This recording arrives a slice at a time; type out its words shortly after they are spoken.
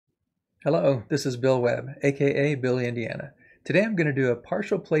Hello, this is Bill Webb, aka Billy Indiana. Today I'm going to do a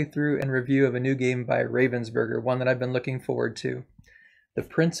partial playthrough and review of a new game by Ravensburger, one that I've been looking forward to. The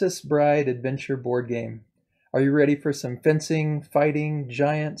Princess Bride Adventure board game. Are you ready for some fencing, fighting,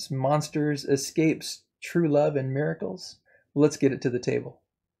 giants, monsters, escapes, true love, and miracles? Well, let's get it to the table.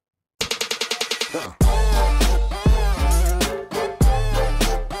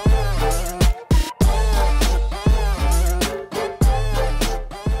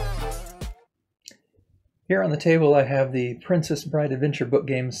 Here on the table I have the Princess Bride Adventure book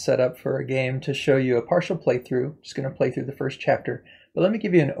game set up for a game to show you a partial playthrough. Just going to play through the first chapter, but let me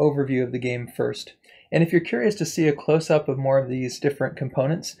give you an overview of the game first. And if you're curious to see a close-up of more of these different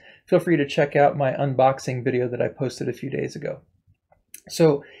components, feel free to check out my unboxing video that I posted a few days ago.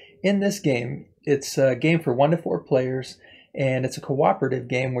 So in this game, it's a game for 1 to 4 players, and it's a cooperative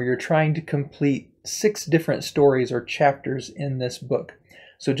game where you're trying to complete 6 different stories or chapters in this book.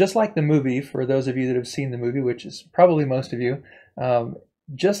 So just like the movie, for those of you that have seen the movie, which is probably most of you,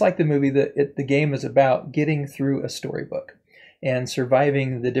 just like the movie, the game is about getting through a storybook and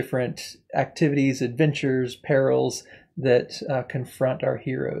surviving the different activities, adventures, perils that confront our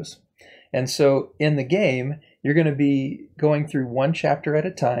heroes. And so in the game, you're going to be going through one chapter at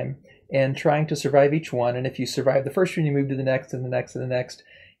a time and trying to survive each one. And if you survive the first one, you move to the next and the next and the next.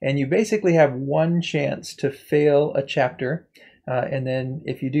 And you basically have one chance to fail a chapter. And then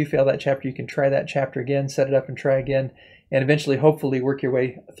if you do fail that chapter, you can try that chapter again, set it up and try again, and eventually hopefully work your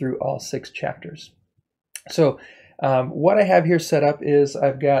way through all 6 chapters. So what I have here set up is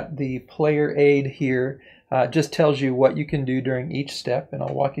I've got the player aid here. Just tells you what you can do during each step, and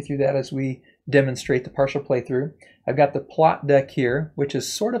I'll walk you through that as we demonstrate the partial playthrough. I've got the plot deck here, which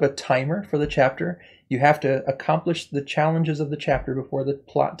is sort of a timer for the chapter. You have to accomplish the challenges of the chapter before the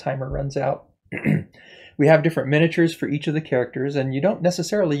plot timer runs out. We have different miniatures for each of the characters, and you don't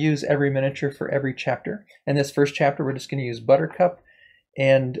necessarily use every miniature for every chapter. In this first chapter, we're just going to use Buttercup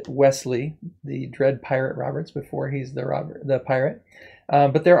and Wesley, the Dread Pirate Roberts, before he's the pirate.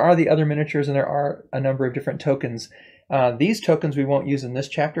 But there are the other miniatures, and there are a number of different tokens. These tokens we won't use in this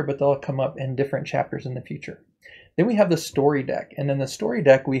chapter, but they'll come up in different chapters in the future. Then we have the story deck, and in the story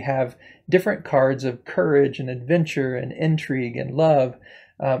deck we have different cards of courage and adventure and intrigue and love.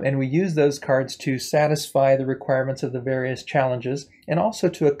 And we use those cards to satisfy the requirements of the various challenges and also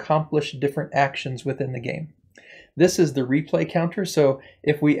to accomplish different actions within the game. This is the replay counter, so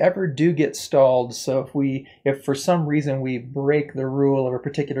if we ever do get stalled, so if for some reason we break the rule of a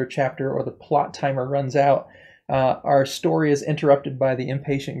particular chapter or the plot timer runs out, our story is interrupted by the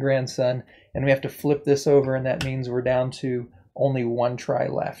impatient grandson, and we have to flip this over, and that means we're down to only 1 try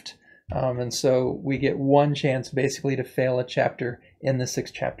left. And so we get 1 chance basically to fail a chapter in the 6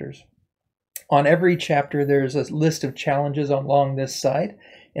 chapters. On every chapter there's a list of challenges along this side,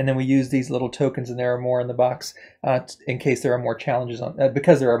 and then we use these little tokens, and there are more in the box in case there are more challenges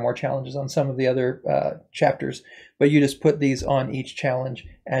because there are more challenges on some of the other chapters. But you just put these on each challenge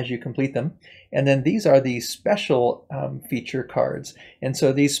as you complete them. And then these are the special feature cards, and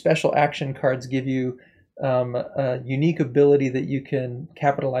so these special action cards give you a unique ability that you can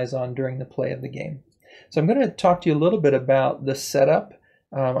capitalize on during the play of the game. So I'm going to talk to you a little bit about the setup.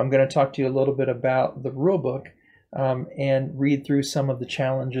 I'm going to talk to you a little bit about the rule book and read through some of the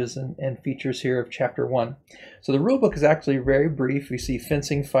challenges and features here of Chapter 1. So the rule book is actually very brief. We see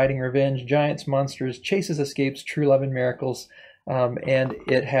fencing, fighting, revenge, giants, monsters, chases, escapes, true love, and miracles. And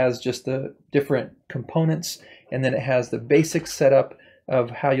it has just the different components, and then it has the basic setup of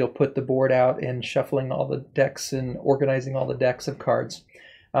how you'll put the board out and shuffling all the decks and organizing all the decks of cards.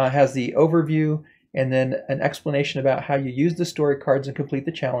 It has the overview and then an explanation about how you use the story cards and complete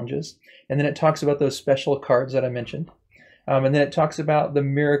the challenges. And then it talks about those special cards that I mentioned. And then it talks about the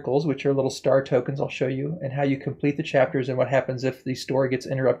miracles, which are little star tokens I'll show you, and how you complete the chapters and what happens if the story gets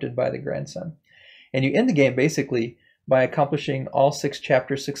interrupted by the grandson. And you end the game basically by accomplishing all 6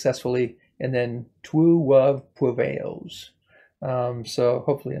 chapters successfully, and then true love prevails. So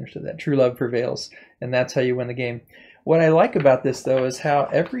hopefully you understood that. True love prevails, and that's how you win the game. What I like about this, though, is how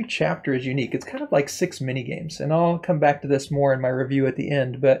every chapter is unique. It's kind of like 6 mini games, and I'll come back to this more in my review at the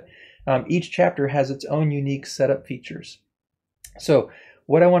end, but each chapter has its own unique setup features. So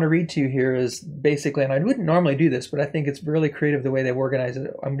what I want to read to you here is basically, and I wouldn't normally do this, but I think it's really creative the way they've organized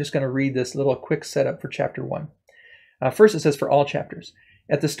it. I'm just going to read this little quick setup for Chapter 1. First it says, for all chapters.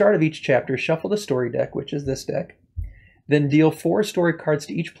 At the start of each chapter, shuffle the story deck, which is this deck. Then deal 4 story cards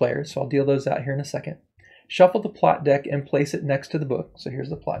to each player, so I'll deal those out here in a second. Shuffle the plot deck and place it next to the book, so here's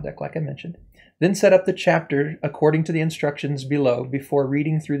the plot deck like I mentioned. Then set up the chapter according to the instructions below before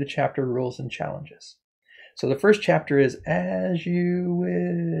reading through the chapter rules and challenges. So the first chapter is As You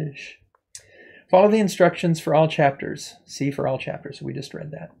Wish. Follow the instructions for all chapters. C for all chapters. We just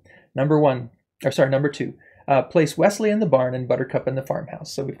read that. Number 2. Place Wesley in the barn and Buttercup in the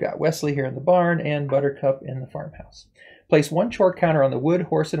farmhouse. So we've got Wesley here in the barn and Buttercup in the farmhouse. Place one chore counter on the wood,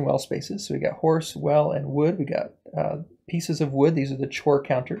 horse, and well spaces. So we got horse, well, and wood. We got pieces of wood. These are the chore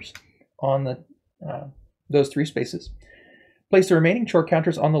counters on the those 3 spaces. Place the remaining chore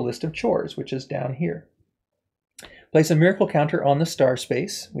counters on the list of chores, which is down here. Place a miracle counter on the star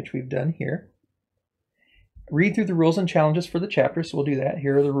space, which we've done here. Read through the rules and challenges for the chapter, so we'll do that.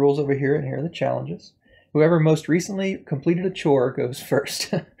 Here are the rules over here, and here are the challenges. Whoever most recently completed a chore goes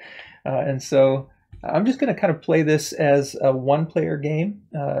first. And so I'm just going to kind of play this as a one-player game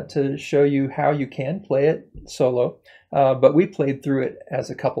to show you how you can play it solo. But we played through it as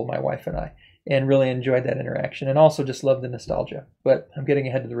a couple, my wife and I, and really enjoyed that interaction, and also just loved the nostalgia. But I'm getting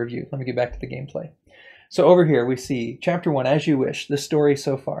ahead of the review. Let me get back to the gameplay. So over here we see Chapter 1, As You Wish, the story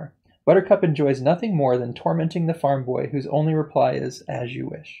so far. Buttercup enjoys nothing more than tormenting the farm boy, whose only reply is, as you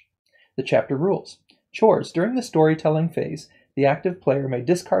wish. The chapter rules. Chores. During the storytelling phase, the active player may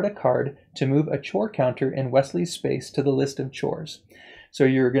discard a card to move a chore counter in Wesley's space to the list of chores. So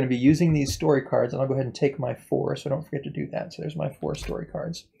you're going to be using these story cards, and I'll go ahead and take my 4, so don't forget to do that. So there's my 4 story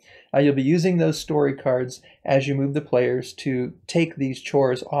cards. You'll be using those story cards as you move the players to take these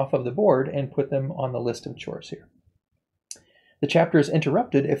chores off of the board and put them on the list of chores here. The chapter is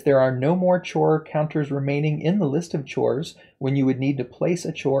interrupted if there are no more chore counters remaining in the list of chores when you would need to place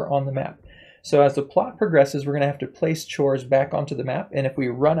a chore on the map. So as the plot progresses, we're going to have to place chores back onto the map, and if we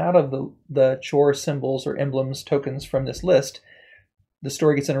run out of the chore symbols or emblems, tokens from this list, the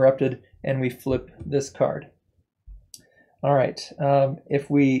story gets interrupted and we flip this card. All right, if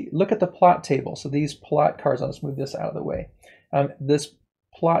we look at the plot table, so these plot cards, I'll just move this out of the way. This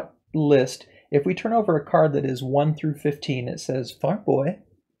plot list, if we turn over a card that is 1 through 15, it says, Farm Boy,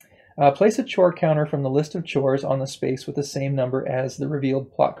 place a chore counter from the list of chores on the space with the same number as the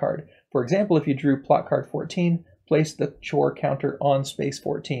revealed plot card. For example, if you drew plot card 14, place the chore counter on space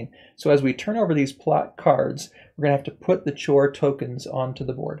 14. So as we turn over these plot cards, we're going to have to put the chore tokens onto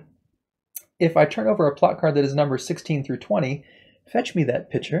the board. If I turn over a plot card that is numbered 16 through 20, fetch me that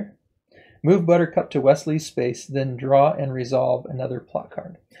picture. Move Buttercup to Wesley's space, then draw and resolve another plot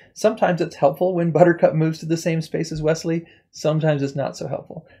card. Sometimes it's helpful when Buttercup moves to the same space as Wesley. Sometimes it's not so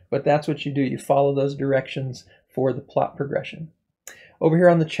helpful. But that's what you do. You follow those directions for the plot progression. Over here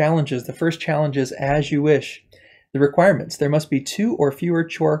on the challenges, the first challenge is As You Wish. The requirements, there must be 2 or fewer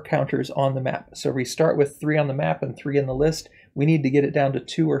chore counters on the map. So we start with 3 on the map and 3 in the list. We need to get it down to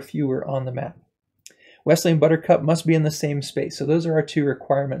 2 or fewer on the map. Wesley and Buttercup must be in the same space. So those are our 2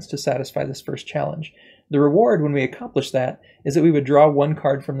 requirements to satisfy this first challenge. The reward when we accomplish that is that we would draw 1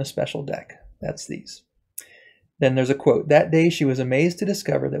 card from the special deck. That's these. Then there's a quote. That day she was amazed to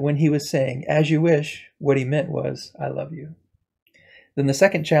discover that when he was saying, as you wish, what he meant was, I love you. Then the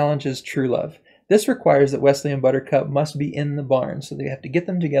second challenge is True Love. This requires that Wesley and Buttercup must be in the barn, so they have to get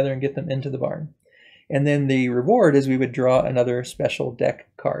them together and get them into the barn. And then the reward is we would draw another special deck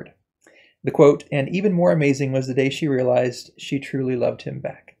card. The quote, and even more amazing was the day she realized she truly loved him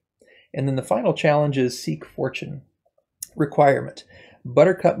back. And then the final challenge is Seek Fortune. Requirement.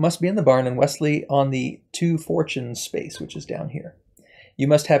 Buttercup must be in the barn and Wesley on the 2 fortunes space, which is down here. You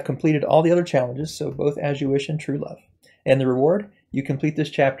must have completed all the other challenges, so both As You Wish and True Love. And the reward, you complete this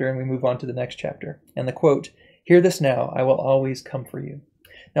chapter and we move on to the next chapter. And the quote, hear this now, I will always come for you.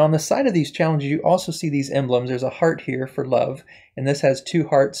 Now on the side of these challenges, you also see these emblems. There's a heart here for love, and this has 2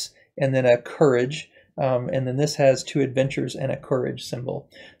 hearts and then a courage, and then this has 2 adventures and a courage symbol.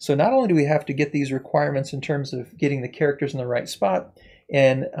 So not only do we have to get these requirements in terms of getting the characters in the right spot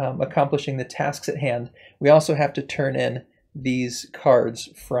and accomplishing the tasks at hand, we also have to turn in these cards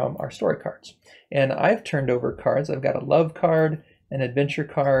from our story cards. And I've turned over cards. I've got a love card, an adventure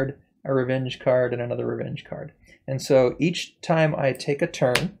card, a revenge card, and another revenge card. And so each time I take a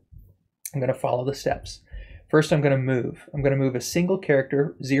turn, I'm going to follow the steps. First, I'm going to move. I'm going to move a single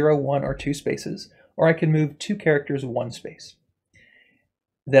character 0, 1, or 2 spaces, or I can move 2 characters 1 space.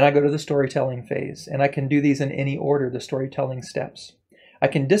 Then I go to the storytelling phase, and I can do these in any order, the storytelling steps. I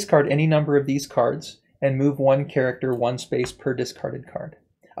can discard any number of these cards and move 1 character 1 space per discarded card.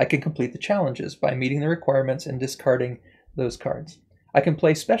 I can complete the challenges by meeting the requirements and discarding those cards. I can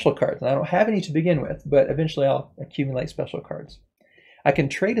play special cards, and I don't have any to begin with, but eventually I'll accumulate special cards. I can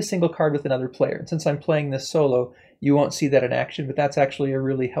trade a single card with another player, and since I'm playing this solo, you won't see that in action, but that's actually a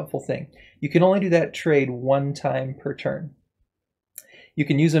really helpful thing. You can only do that trade 1 time per turn. You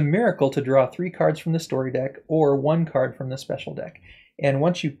can use a miracle to draw 3 cards from the story deck or 1 card from the special deck. And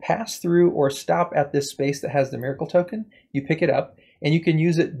once you pass through or stop at this space that has the miracle token, you pick it up, And you can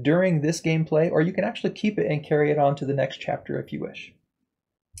use it during this gameplay, or you can actually keep it and carry it on to the next chapter if you wish.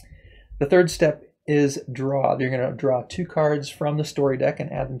 The third step is draw. You're going to draw 2 cards from the story deck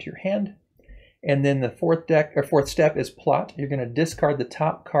and add them to your hand. And then the fourth step is plot. You're going to discard the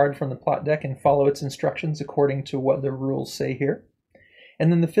top card from the plot deck and follow its instructions according to what the rules say here.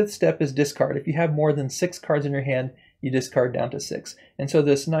 And then the 5th step is discard. If you have more than 6 cards in your hand, you discard down to 6. And so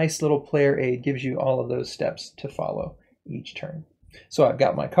this nice little player aid gives you all of those steps to follow each turn. So I've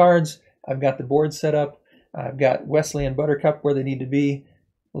got my cards, I've got the board set up, I've got Wesley and Buttercup where they need to be.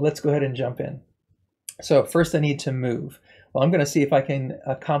 Let's go ahead and jump in. So first I need to move. Well, I'm going to see if I can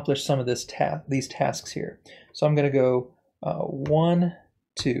accomplish some of these tasks here. So I'm going to go 1,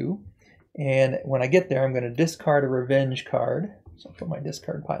 2, and when I get there, I'm going to discard a revenge card. So I'll put my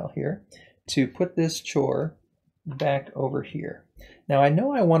discard pile here to put this chore back over here. Now I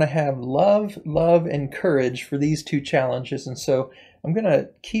know I want to have love, and courage for these 2 challenges, and so I'm going to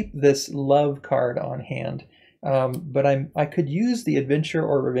keep this love card on hand. But I could use the adventure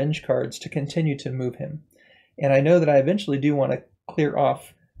or revenge cards to continue to move him. And I know that I eventually do want to clear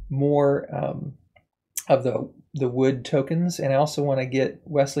off more of the wood tokens, and I also want to get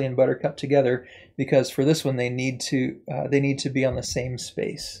Wesley and Buttercup together because for this one they need to be on the same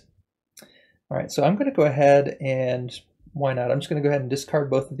space. All right, so I'm going to go ahead and why not? I'm just going to go ahead and discard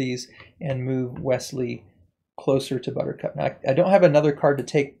both of these and move Wesley closer to Buttercup. Now I don't have another card to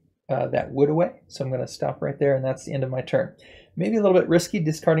take that wood away, so I'm going to stop right there, and that's the end of my turn. Maybe a little bit risky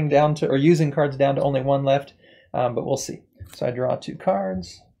discarding down to, or using cards down to only 1 left, but we'll see. So I draw 2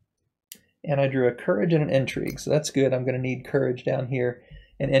 cards, and I drew a courage and an intrigue, so that's good. I'm going to need courage down here,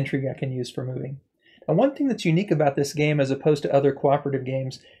 and intrigue I can use for moving. Now one thing that's unique about this game as opposed to other cooperative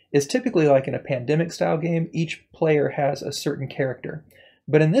games is typically like in a pandemic style game, each player has a certain character.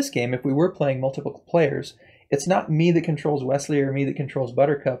 But in this game, if we were playing multiple players, it's not me that controls Wesley or me that controls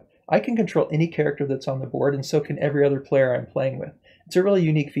Buttercup. I can control any character that's on the board, and so can every other player I'm playing with. It's a really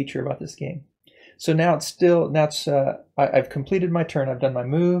unique feature about this game. So now I've completed my turn. I've done my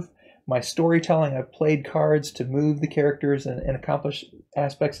move, my storytelling. I've played cards to move the characters and accomplish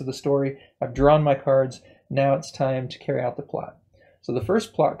aspects of the story. I've drawn my cards. Now it's time to carry out the plot. So the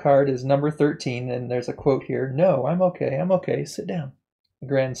first plot card is number 13, and there's a quote here. "No, I'm okay, sit down." The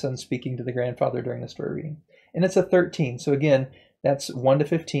grandson speaking to the grandfather during the story reading. And it's a 13, so again, that's 1 to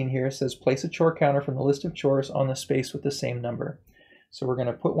 15 here. It says place a chore counter from the list of chores on the space with the same number. So we're going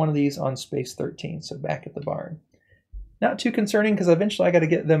to put one of these on space 13, so back at the barn. Not too concerning because eventually I got to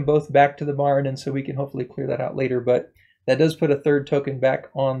get them both back to the barn, and so we can hopefully clear that out later, but that does put a 3rd token back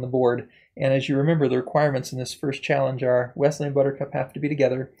on the board. And as you remember, the requirements in this first challenge are Wesley and Buttercup have to be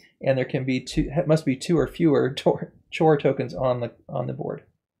together, and there can be must be 2 or fewer chore tokens on the board.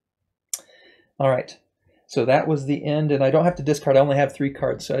 All right. So that was the end, and I don't have to discard. I only have 3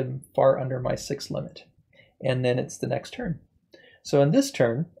 cards, so I'm far under my 6 limit. And then it's the next turn. So in this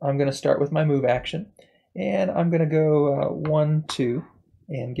turn, I'm going to start with my move action, and I'm going to go 1, 2,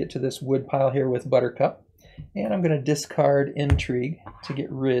 and get to this wood pile here with Buttercup. And I'm going to discard intrigue to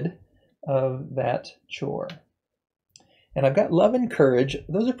get rid of that chore. And I've got love and courage.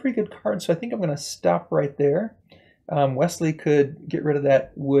 Those are pretty good cards, so I think I'm going to stop right there. Wesley could get rid of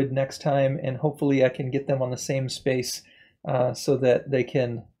that wood next time, and hopefully I can get them on the same space so that they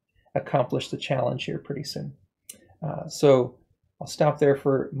can accomplish the challenge here pretty soon. So I'll stop there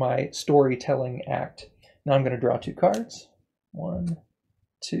for my storytelling act. Now I'm going to draw 2 cards. 1,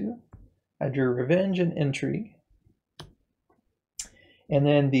 2. I drew revenge and intrigue. And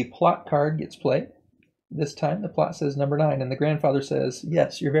then the plot card gets played. This time the plot says number 9, and the grandfather says,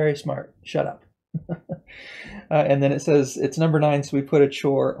 "Yes, you're very smart. Shut up." And then it says it's number 9, so we put a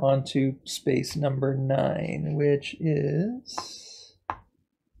chore onto space number 9, which is,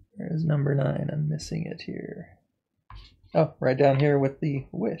 where is number 9? I'm missing it here. Oh, right down here with the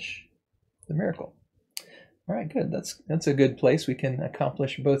wish, the miracle. All right, good. That's a good place. We can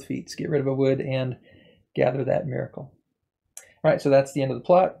accomplish both feats, get rid of a wood and gather that miracle. All right, so that's the end of the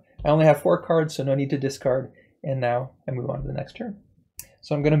plot. I only have 4 cards, so no need to discard. And now I move on to the next turn.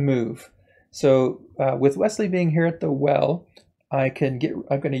 So I'm going to move. So with Wesley being here at the well, I'm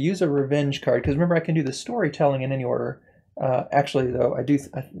going to use a revenge card, because remember I can do the storytelling in any order. Actually, though, I do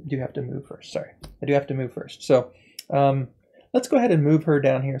have to move first. Sorry, I do have to move first. So let's go ahead and move her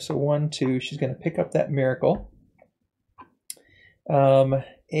down here. So 1, 2, she's going to pick up that miracle.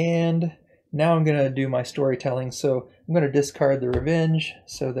 And now I'm going to do my storytelling. So I'm going to discard the revenge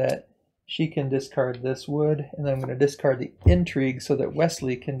so that she can discard this wood, and then I'm going to discard the intrigue so that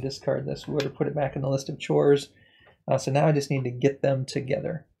Wesley can discard this wood or put it back in the list of chores. So now I just need to get them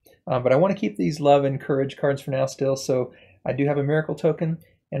together. But I want to keep these love and courage cards for now still, so I do have a miracle token,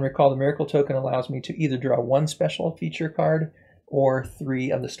 and recall the miracle token allows me to either draw 1 special feature card or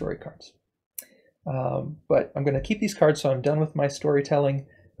 3 of the story cards. But I'm going to keep these cards, so I'm done with my storytelling.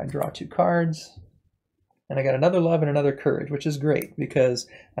 I draw 2 cards, and I got another love and another courage, which is great because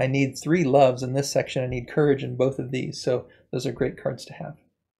I need 3 loves in this section. I need courage in both of these, so those are great cards to have.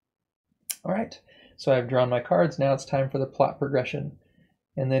 All right, so I've drawn my cards. Now it's time for the plot progression.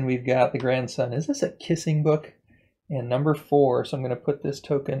 And then we've got the grandson. Is this a kissing book? And number 4, so I'm going to put this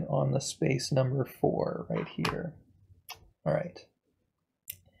token on the space number 4 right here. All right.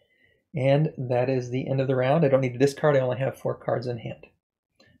 And that is the end of the round. I don't need to discard. I only have 4 cards in hand.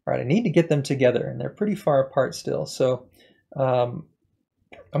 All right, I need to get them together, and they're pretty far apart still. So I'm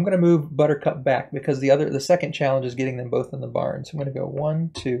going to move Buttercup back because the second challenge is getting them both in the barn. So I'm going to go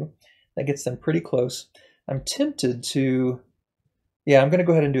 1, 2. That gets them pretty close. I'm tempted to, yeah, I'm going to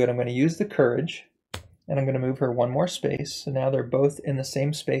go ahead and do it. I'm going to use the courage, and I'm going to move her 1 more space. So now they're both in the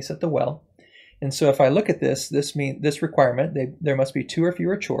same space at the well. And so if I look at this requirement, there must be 2 or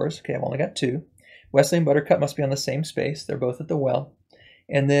fewer chores. Okay, I've only got 2. Wesley and Buttercup must be on the same space. They're both at the well.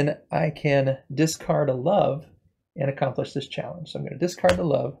 And then I can discard a love and accomplish this challenge. So I'm going to discard the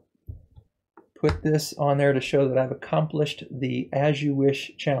love, put this on there to show that I've accomplished the As You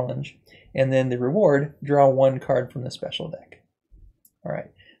Wish challenge, and then the reward, draw 1 card from the special deck. All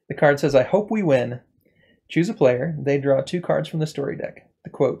right, the card says, I hope we win. Choose a player. They draw 2 cards from the story deck. The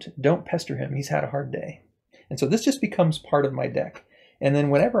quote, don't pester him, he's had a hard day. And so this just becomes part of my deck. And then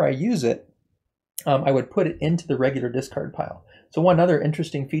whenever I use it, I would put it into the regular discard pile. So one other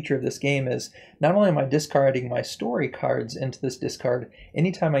interesting feature of this game is not only am I discarding my story cards into this discard,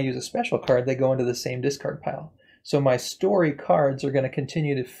 anytime I use a special card, they go into the same discard pile. So my story cards are going to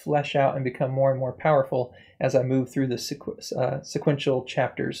continue to flesh out and become more and more powerful as I move through the sequential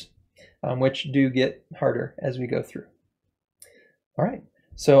chapters, which do get harder as we go through. All right,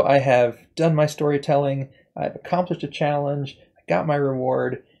 so I have done my storytelling, I've accomplished a challenge, I got my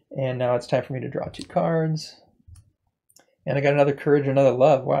reward, and now it's time for me to draw 2 cards. And I got another courage, another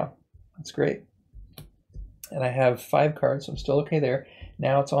love. Wow, that's great. And I have 5 cards, so I'm still okay there.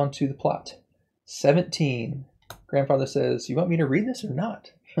 Now it's on to the plot. 17. Grandfather says, you want me to read this or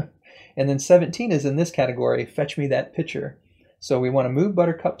not? And then 17 is in this category, fetch me that picture. So we want to move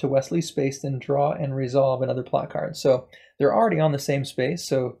Buttercup to Wesley's space, then draw and resolve another plot card. So they're already on the same space,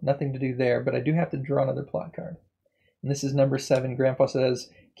 so nothing to do there, but I do have to draw another plot card. And this is number 7. Grandpa says,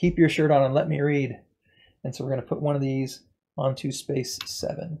 keep your shirt on and let me read. And so we're going to put one of these onto space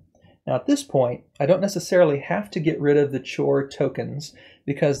 7. Now at this point, I don't necessarily have to get rid of the chore tokens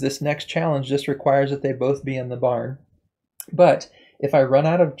because this next challenge just requires that they both be in the barn. But if I run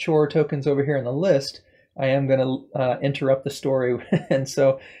out of chore tokens over here in the list, I am going to interrupt the story, and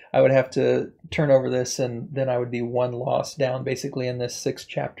so I would have to turn over this, and then I would be 1 loss down basically in this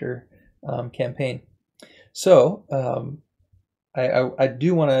 6-chapter campaign. So I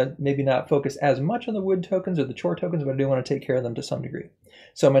do want to maybe not focus as much on the wood tokens or the chore tokens, but I do want to take care of them to some degree.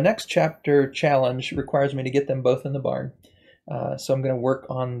 So my next chapter challenge requires me to get them both in the barn. So I'm going to work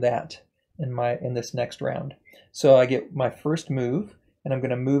on that in this next round. So I get my first move, and I'm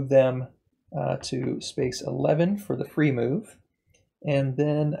going to move them to space 11 for the free move. And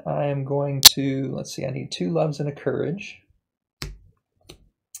then I'm going to, let's see, I need 2 loves and a courage.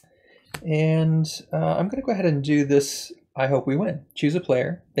 And I'm going to go ahead and do this, I hope we win. Choose a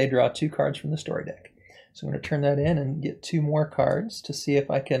player. They draw 2 cards from the story deck. So I'm going to turn that in and get 2 more cards to see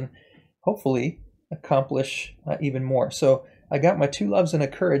if I can hopefully accomplish even more. So I got my 2 loves and a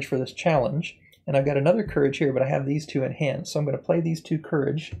courage for this challenge, and I've got another courage here, but I have these 2 in hand. So I'm going to play these 2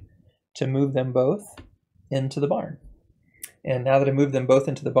 courage to move them both into the barn. And now that I moved them both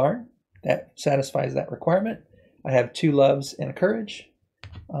into the barn, that satisfies that requirement. I have 2 loves and a courage.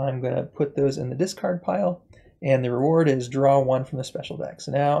 I'm going to put those in the discard pile, and the reward is draw 1 from the special deck.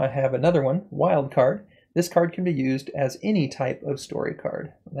 So now I have another one, wild card. This card can be used as any type of story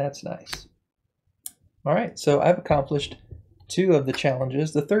card. That's nice. All right, so I've accomplished 2 of the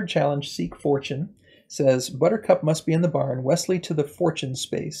challenges. The third challenge, Seek Fortune, says Buttercup must be in the barn, Wesley to the fortune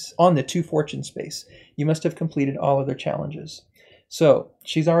space, on the 2 fortune space. You must have completed all other challenges. So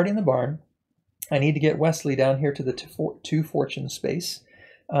she's already in the barn. I need to get Wesley down here to the 2 fortune space.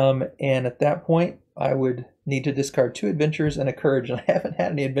 And at that point, I would need to discard 2 adventures and a courage. And I haven't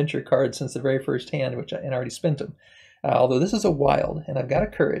had any adventure cards since the very first hand, and I already spent them. Although this is a wild, and I've got a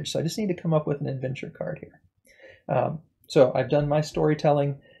courage, so I just need to come up with an adventure card here. So I've done my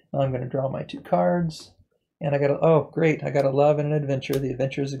storytelling. Now I'm going to draw my 2 cards, and I got oh great, I got a love and an adventure. The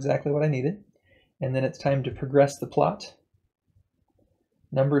adventure is exactly what I needed. And then it's time to progress the plot.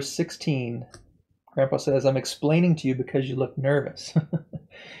 Number 16. Grandpa says, I'm explaining to you because you look nervous.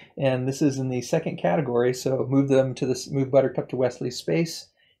 And this is in the second category, so move Buttercup to Wesley's space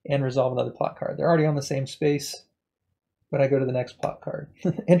and resolve another plot card. They're already on the same space, but I go to the next plot card.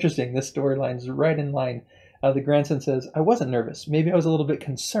 Interesting, this storyline is right in line. The grandson says, I wasn't nervous. Maybe I was a little bit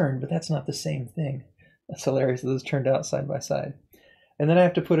concerned, but that's not the same thing. That's hilarious. Those turned out side by side. And then I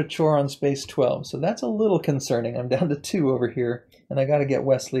have to put a chore on space 12. So that's a little concerning. I'm down to 2 over here, and I got to get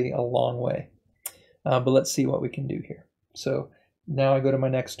Wesley a long way. But let's see what we can do here. So now I go to my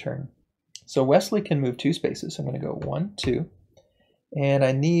next turn. So Wesley can move 2 spaces. So I'm going to go 1, 2. And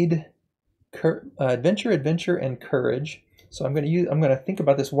I need adventure, and courage. So I'm going to think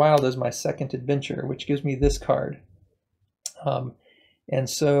about this wild as my second adventure, which gives me this card. And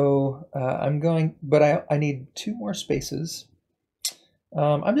so I need 2 more spaces.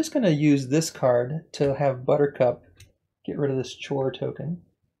 I'm just going to use this card to have Buttercup get rid of this chore token.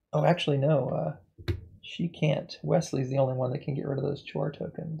 Oh, actually, no. She can't. Wesley's the only one that can get rid of those chore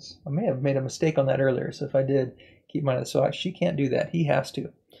tokens. I may have made a mistake on that earlier, so if I did, keep in mind. So she can't do that. He has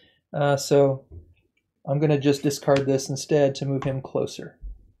to. So I'm going to just discard this instead to move him closer.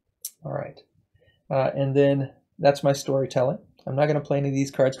 All right. And then that's my storytelling. I'm not going to play any of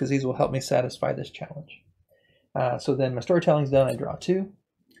these cards because these will help me satisfy this challenge. So then my storytelling's done. I draw 2.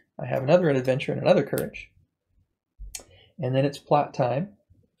 I have another adventure and another courage. And then it's plot time.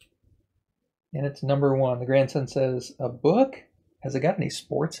 And it's number 1. The grandson says, a book? Has it got any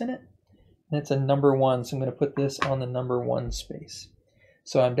sports in it? And it's a number 1, so I'm going to put this on the number 1 space.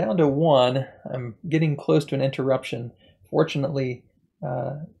 So I'm down to 1. I'm getting close to an interruption. Fortunately,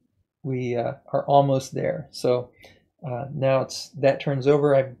 we are almost there. So now that turn's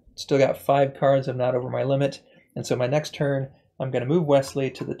over. I've still got 5 cards. I'm not over my limit. And so my next turn, I'm going to move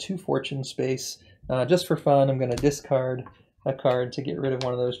Wesley to the 2 fortune space. Just for fun, I'm going to discard a card to get rid of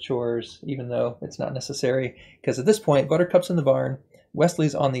one of those chores, even though it's not necessary. Because at this point, Buttercup's in the barn,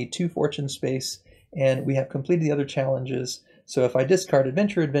 Wesley's on the 2 fortune space, and we have completed the other challenges. So if I discard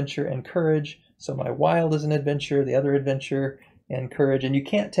adventure, and courage, so my wild is an adventure, the other adventure, and courage, and you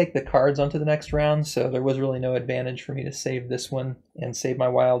can't take the cards onto the next round, so there was really no advantage for me to save this one and save my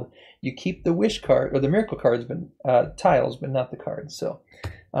wild. You keep the wish card, or the miracle cards, but tiles, but not the cards. So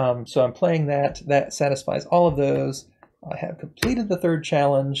I'm playing that. That satisfies all of those. I have completed the 3rd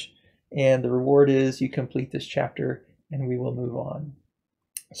challenge, and the reward is you complete this chapter, and we will move on.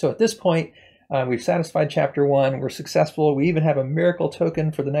 So at this point, we've satisfied chapter 1. We're successful. We even have a miracle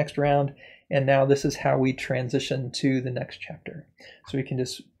token for the next round, and now this is how we transition to the next chapter. So we can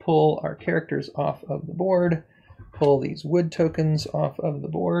just pull our characters off of the board, pull these wood tokens off of the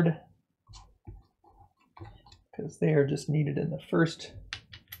board, because they are just needed in the first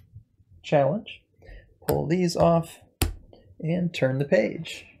challenge. Pull these off and turn the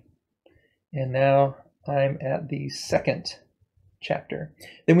page. And now I'm at the 2nd chapter.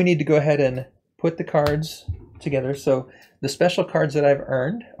 Then we need to go ahead and put the cards together. So the special cards that I've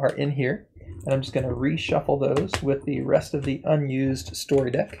earned are in here, and I'm just going to reshuffle those with the rest of the unused story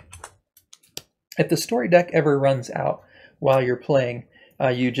deck. If the story deck ever runs out while you're playing,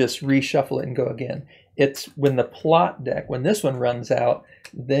 you just reshuffle it and go again. It's when the plot deck, when this one runs out,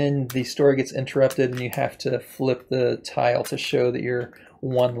 then the story gets interrupted and you have to flip the tile to show that you're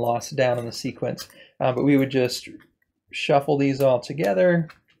 1 loss down in the sequence. But we would just shuffle these all together.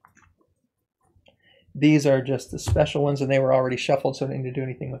 These are just the special ones, and they were already shuffled, so I don't need to do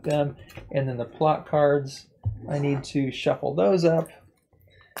anything with them. And then the plot cards, I need to shuffle those up.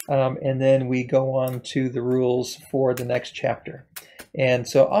 And then we go on to the rules for the next chapter. And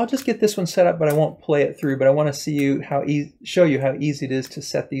so I'll just get this one set up, but I won't play it through. But I want to see you show you how easy it is to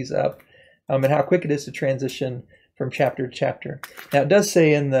set these up, and how quick it is to transition from chapter to chapter. Now it does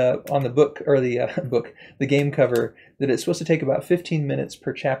say on the book, or the game cover, that it's supposed to take about 15 minutes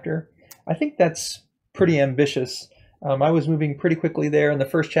per chapter. I think that's pretty ambitious. I was moving pretty quickly there, and the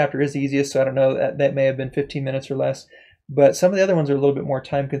first chapter is the easiest, so I don't know, that may have been 15 minutes or less. But some of the other ones are a little bit more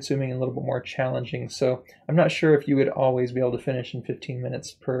time-consuming and a little bit more challenging. So I'm not sure if you would always be able to finish in 15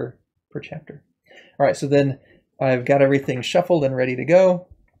 minutes per chapter. All right, so then I've got everything shuffled and ready to go.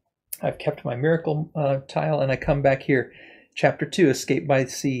 I've kept my miracle tile, and I come back here. Chapter 2, Escape by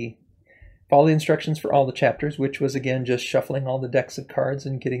Sea. Follow the instructions for all the chapters, which was, again, just shuffling all the decks of cards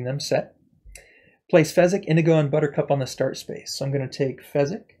and getting them set. Place Fezzik, Indigo, and Buttercup on the start space. So I'm going to take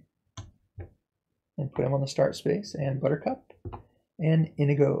Fezzik and put him on the start space, and Buttercup, and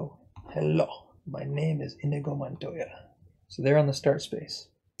Indigo. Hello, my name is Indigo Montoya. So they're on the start space.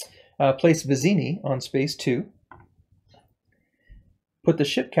 Place Vizzini on space 2. Put the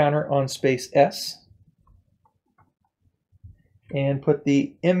ship counter on space S. and put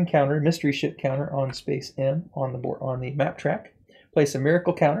the M counter, mystery ship counter, on space M on the board, on the map track. Place a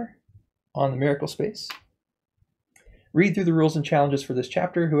miracle counter on the miracle space. Read through the rules and challenges for this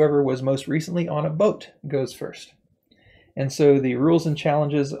chapter. Whoever was most recently on a boat goes first. And so the rules and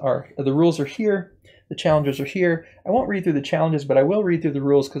challenges are, the rules are here, the challenges are here. I won't read through the challenges, but I will read through the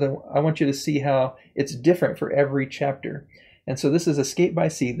rules because I want you to see how it's different for every chapter. And so this is Escape by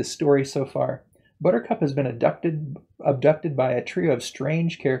Sea, the story so far. Buttercup has been abducted by a trio of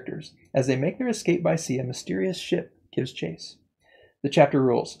strange characters. As they make their escape by sea, a mysterious ship gives chase. The chapter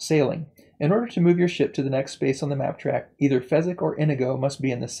rules. Sailing. In order to move your ship to the next space on the map track, either Fezzik or Inigo must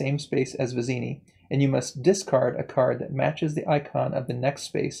be in the same space as Vizzini, and you must discard a card that matches the icon of the next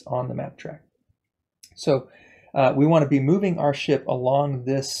space on the map track. So we want to be moving our ship along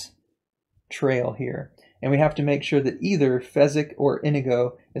this trail here, and we have to make sure that either Fezzik or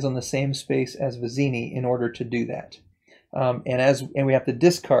Inigo is on the same space as Vizzini in order to do that. And we have to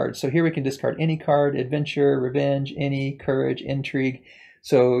discard. So here we can discard any card: adventure, revenge, any, courage, intrigue.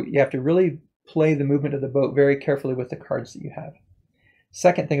 So you have to really play the movement of the boat very carefully with the cards that you have.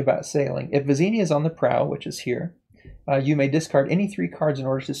 Second thing about sailing: if Vizzini is on the prow, which is here, you may discard any 3 cards in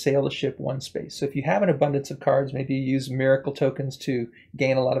order to sail the ship 1 space. So if you have an abundance of cards, maybe you use miracle tokens to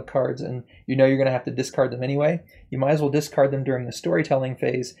gain a lot of cards, and you know you're going to have to discard them anyway, you might as well discard them during the storytelling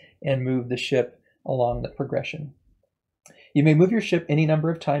phase and move the ship along the progression. You may move your ship any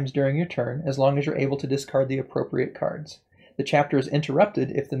number of times during your turn, as long as you're able to discard the appropriate cards. The chapter is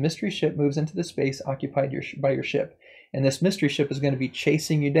interrupted if the mystery ship moves into the space occupied by your ship. And this mystery ship is going to be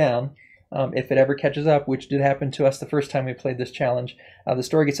chasing you down if it ever catches up, which did happen to us the first time we played this challenge. The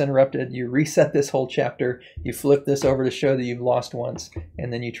story gets interrupted, you reset this whole chapter, you flip this over to show that you've lost once,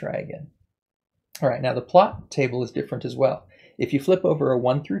 and then you try again. All right, now the plot table is different as well. If you flip over a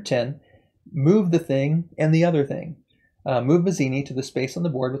 1 through 10, move the thing and the other thing. Move Vizzini to the space on the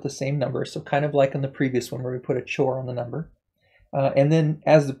board with the same number, so kind of like on the previous one where we put a chore on the number. And then,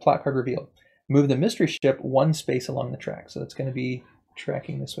 as the plot card revealed, move the mystery ship 1 space along the track. So it's going to be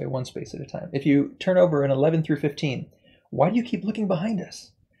tracking this way 1 space at a time. If you turn over an 11 through 15, why do you keep looking behind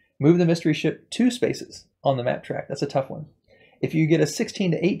us? Move the mystery ship 2 spaces on the map track. That's a tough one. If you get a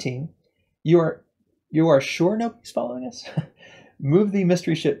 16 to 18, you are sure nobody's following us? Move the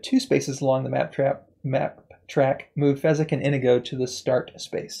mystery ship 2 spaces along the map track. Move Fezzik and Inigo to the start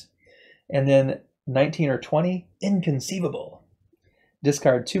space. And then 19 or 20, inconceivable.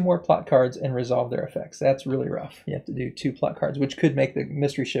 Discard 2 more plot cards and resolve their effects. That's really rough. You have to do 2 plot cards, which could make the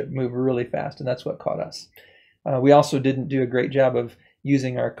mystery ship move really fast, and that's what caught us. We also didn't do a great job of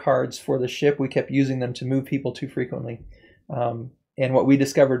using our cards for the ship. We kept using them to move people too frequently. And what we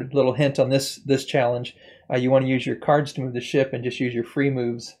discovered, a little hint on this challenge, you want to use your cards to move the ship and just use your free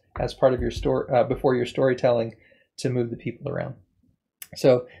moves as part of your before your storytelling to move the people around.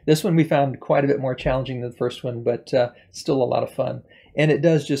 So this one we found quite a bit more challenging than the first one, but still a lot of fun. And it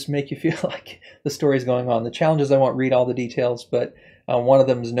does just make you feel like the story's going on. The challenges, I won't read all the details, but one of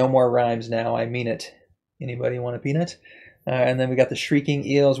them is no more rhymes now. I mean it. Anybody want a peanut? And then we got the shrieking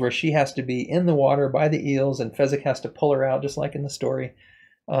eels, where she has to be in the water by the eels, and Fezzik has to pull her out, just like in the story.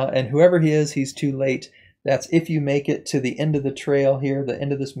 And whoever he is, he's too late. That's if you make it to the end of the trail here, the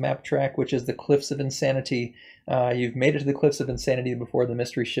end of this map track, which is the Cliffs of Insanity. You've made it to the Cliffs of Insanity before the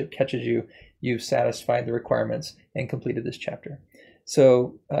mystery ship catches you. You've satisfied the requirements and completed this chapter.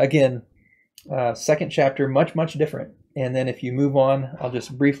 So again, second chapter, much different. And then if you move on, I'll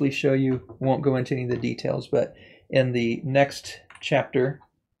just briefly show you, won't go into any of the details, but in the next chapter,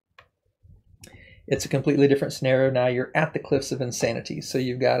 it's a completely different scenario. Now you're at the Cliffs of Insanity. So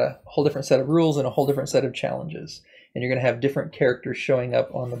you've got a whole different set of rules and a whole different set of challenges. And you're going to have different characters showing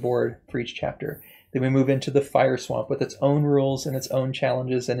up on the board for each chapter. Then we move into the Fire Swamp with its own rules and its own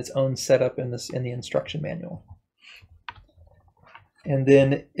challenges and its own setup in the instruction manual. And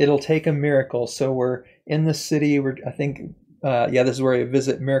then it'll take a miracle. So we're in the city. I think, this is where I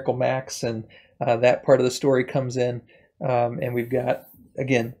visit Miracle Max, and that part of the story comes in. And we've got,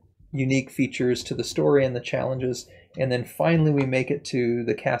 again, unique features to the story and the challenges. And then finally we make it to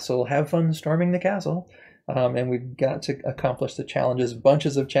the castle. Have fun storming the castle. And we've got to accomplish the challenges,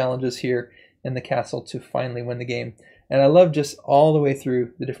 bunches of challenges here in the castle to finally win the game. And I love just all the way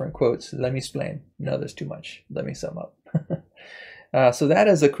through the different quotes. Let me explain. No, there's too much. Let me sum up. So that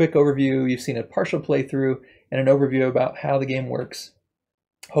is a quick overview. You've seen a partial playthrough and an overview about how the game works.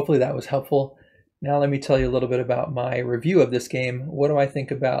 Hopefully that was helpful. Now let me tell you a little bit about my review of this game. What do I think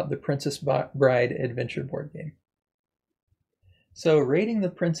about the Princess Bride Adventure board game? So rating the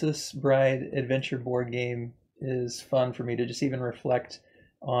Princess Bride Adventure board game is fun for me to just even reflect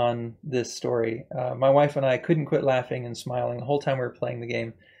on this story. My wife and I couldn't quit laughing and smiling the whole time we were playing the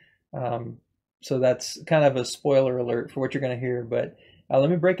game. So that's kind of a spoiler alert for what you're going to hear, but let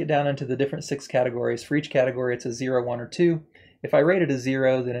me break it down into the different 6 categories. For each category, it's a 0, 1, or 2. If I rate it a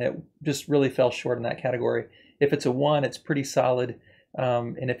 0, then it just really fell short in that category. If it's a 1, it's pretty solid.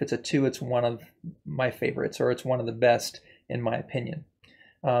 And if it's a 2, it's one of my favorites, or it's one of the best in my opinion.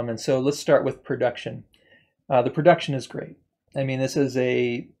 And so let's start with production. The production is great. I mean, this is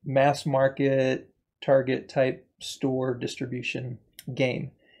a mass market, Target type store distribution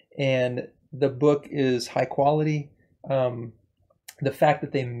game. And the book is high quality. The fact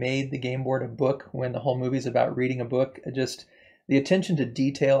that they made the game board a book when the whole movie is about reading a book, just the attention to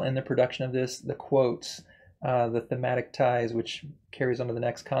detail in the production of this, the quotes, the thematic ties, which carries on to the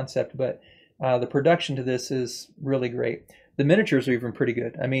next concept, but the production to this is really great. The miniatures are even pretty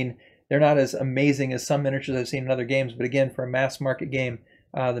good. I mean, they're not as amazing as some miniatures I've seen in other games, but again, for a mass market game,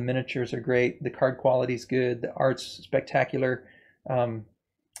 the miniatures are great. The card quality is good. The art's spectacular.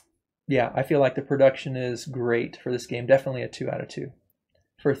 Yeah, I feel like the production is great for this game. Definitely a 2 out of 2.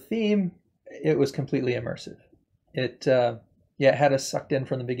 For theme, it was completely immersive. It had us sucked in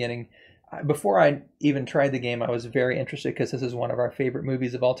from the beginning. Before I even tried the game, I was very interested because this is one of our favorite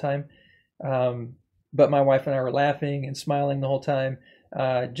movies of all time. But my wife and I were laughing and smiling the whole time.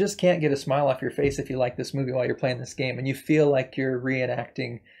 Just can't get a smile off your face if you like this movie while you're playing this game, and you feel like you're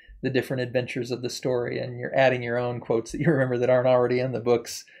reenacting the different adventures of the story, and you're adding your own quotes that you remember that aren't already in the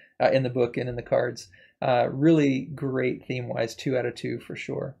books, in the book and in the cards. Really great theme-wise, 2 out of 2 for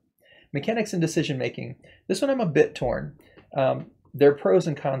sure. Mechanics and decision making. This one I'm a bit torn. There are pros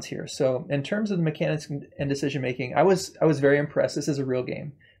and cons here. So in terms of the mechanics and decision making, I was very impressed. This is a real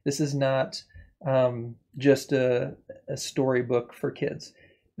game. This is not just a storybook for kids.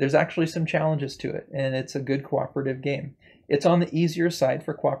 There's actually some challenges to it, and it's a good cooperative game. It's on the easier side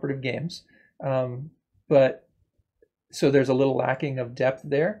for cooperative games, but so there's a little lacking of depth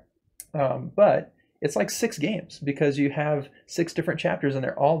there. But it's like 6 games because you have 6 different chapters and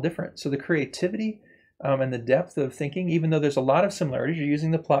they're all different. So the creativity and the depth of thinking, even though there's a lot of similarities, you're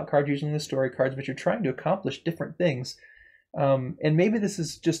using the plot cards, using the story cards, but you're trying to accomplish different things. And maybe this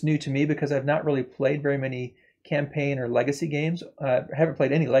is just new to me because I've not really played very many campaign or legacy games. I haven't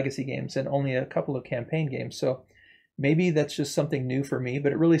played any legacy games and only a couple of campaign games. So maybe that's just something new for me,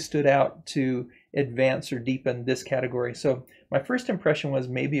 but it really stood out to advance or deepen this category. So my first impression was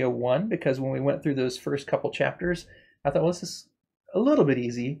maybe a 1 because when we went through those first couple chapters, I thought, well, this is a little bit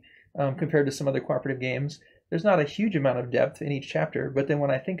easy compared to some other cooperative games. There's not a huge amount of depth in each chapter, but then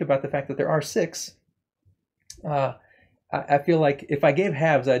when I think about the fact that there are 6, I feel like if I gave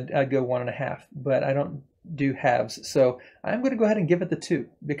halves, I'd go 1.5, but I don't do halves. So I'm going to go ahead and give it the 2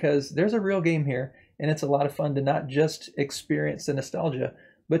 because there's a real game here, and it's a lot of fun to not just experience the nostalgia,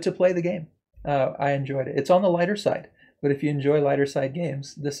 but to play the game. I enjoyed it. It's on the lighter side, but if you enjoy lighter side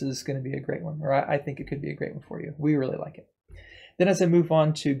games, this is going to be a great one, or I think it could be a great one for you. We really like it. Then as I move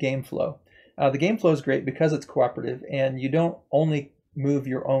on to game flow, the game flow is great because it's cooperative, and you don't only move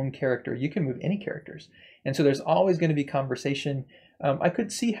your own character, you can move any characters. And so there's always going to be conversation. I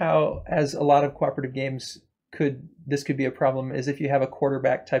could see how, as a lot of cooperative games, this could be a problem, is if you have a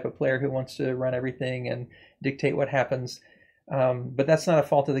quarterback type of player who wants to run everything and dictate what happens. But that's not a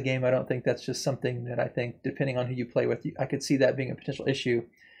fault of the game. I don't think that's just something that I think, depending on who you play with, I could see that being a potential issue.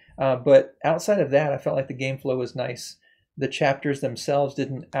 But outside of that, I felt like the game flow was nice. The chapters themselves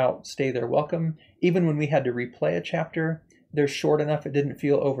didn't outstay their welcome. Even when we had to replay a chapter, they're short enough it didn't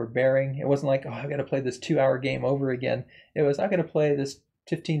feel overbearing. It wasn't like, oh, I've got to play this 2-hour game over again. It was, I've got to play this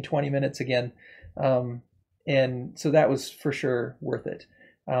 15, 20 minutes again. And so that was for sure worth it.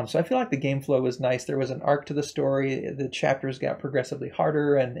 So I feel like the game flow was nice. There was an arc to the story. The chapters got progressively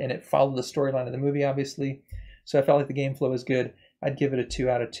harder, and it followed the storyline of the movie, obviously. So I felt like the game flow was good. I'd give it a 2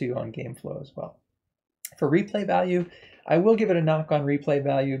 out of 2 on game flow as well. For replay value, I will give it a knock on replay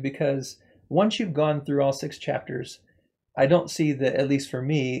value because once you've gone through all 6 chapters, I don't see that, at least for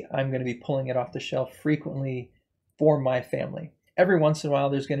me, I'm going to be pulling it off the shelf frequently for my family. Every once in a while,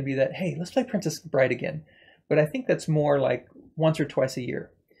 there's going to be that, hey, let's play Princess Bride again. But I think that's more like once or twice a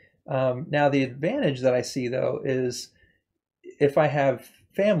year. Now, the advantage that I see, though, is if I have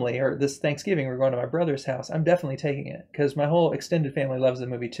family, or this Thanksgiving, we're going to my brother's house, I'm definitely taking it because my whole extended family loves the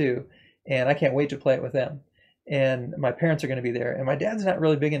movie too, and I can't wait to play it with them. And my parents are going to be there, and my dad's not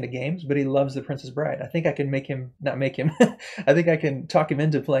really big into games, but he loves The Princess Bride. I think I can I think I can talk him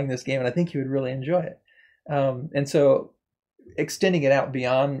into playing this game, and I think he would really enjoy it. And so extending it out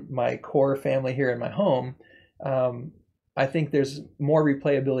beyond my core family here in my home, I think there's more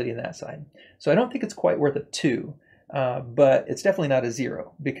replayability in that side. So I don't think it's quite worth a 2. but it's definitely not a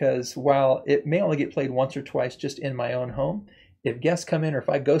 0, because while it may only get played once or twice just in my own home, if guests come in or if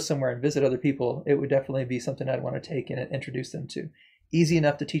I go somewhere and visit other people, it would definitely be something I'd want to take and introduce them to. Easy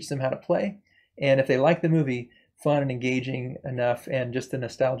enough to teach them how to play, and if they like the movie, fun and engaging enough, and just the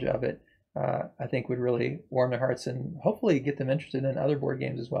nostalgia of it, I think would really warm their hearts and hopefully get them interested in other board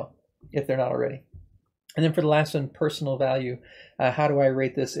games as well, if they're not already. And then for the last one, personal value. How do I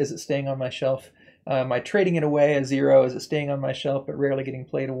rate this? Is it staying on my shelf? Am I trading it away a 0? Is it staying on my shelf but rarely getting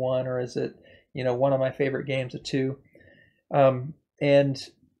played a 1? Or is it, one of my favorite games a 2? And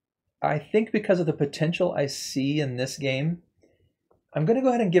I think because of the potential I see in this game, I'm going to go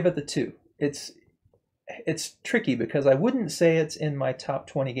ahead and give it the 2. It's tricky because I wouldn't say it's in my top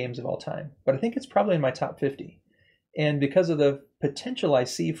 20 games of all time, but I think it's probably in my top 50. And because of the potential I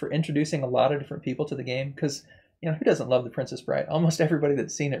see for introducing a lot of different people to the game, because, who doesn't love The Princess Bride? Almost everybody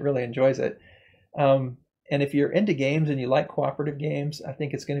that's seen it really enjoys it. And if you're into games and you like cooperative games, I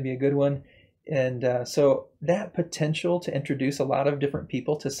think it's going to be a good one. And so that potential to introduce a lot of different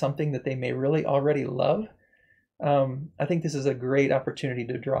people to something that they may really already love, I think this is a great opportunity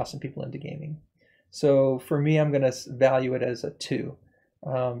to draw some people into gaming. So for me, I'm going to value it as a 2,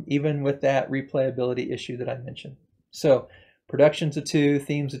 even with that replayability issue that I mentioned. So production's a 2,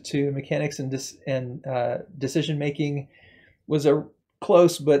 theme's a 2, mechanics and decision making was a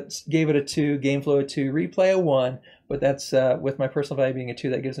close, but gave it a 2, game flow a 2, replay a 1, but that's with my personal value being a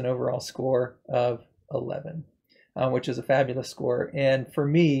 2, that gives an overall score of 11, which is a fabulous score. And for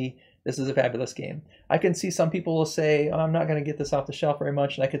me, this is a fabulous game. I can see some people will say, oh, I'm not going to get this off the shelf very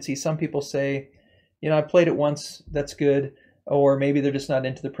much, and I could see some people say, I played it once, that's good, or maybe they're just not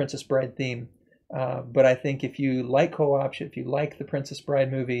into the Princess Bride theme. But I think if you like co-op, if you like the Princess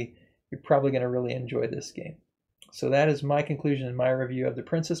Bride movie, you're probably going to really enjoy this game. So that is my conclusion in my review of the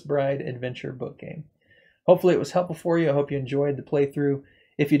Princess Bride Adventure book game. Hopefully it was helpful for you. I hope you enjoyed the playthrough.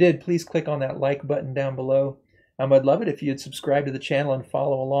 If you did, please click on that like button down below. I'd love it if you'd subscribe to the channel and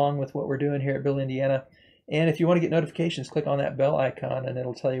follow along with what we're doing here at Bill Indiana. And if you want to get notifications, click on that bell icon and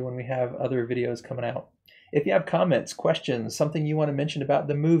it'll tell you when we have other videos coming out. If you have comments, questions, something you want to mention about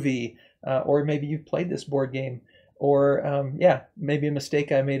the movie, or maybe you've played this board game, or maybe a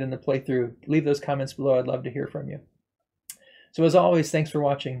mistake I made in the playthrough, leave those comments below. I'd love to hear from you. So as always, thanks for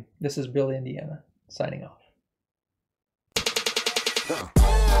watching. This is Bill Indiana, signing off.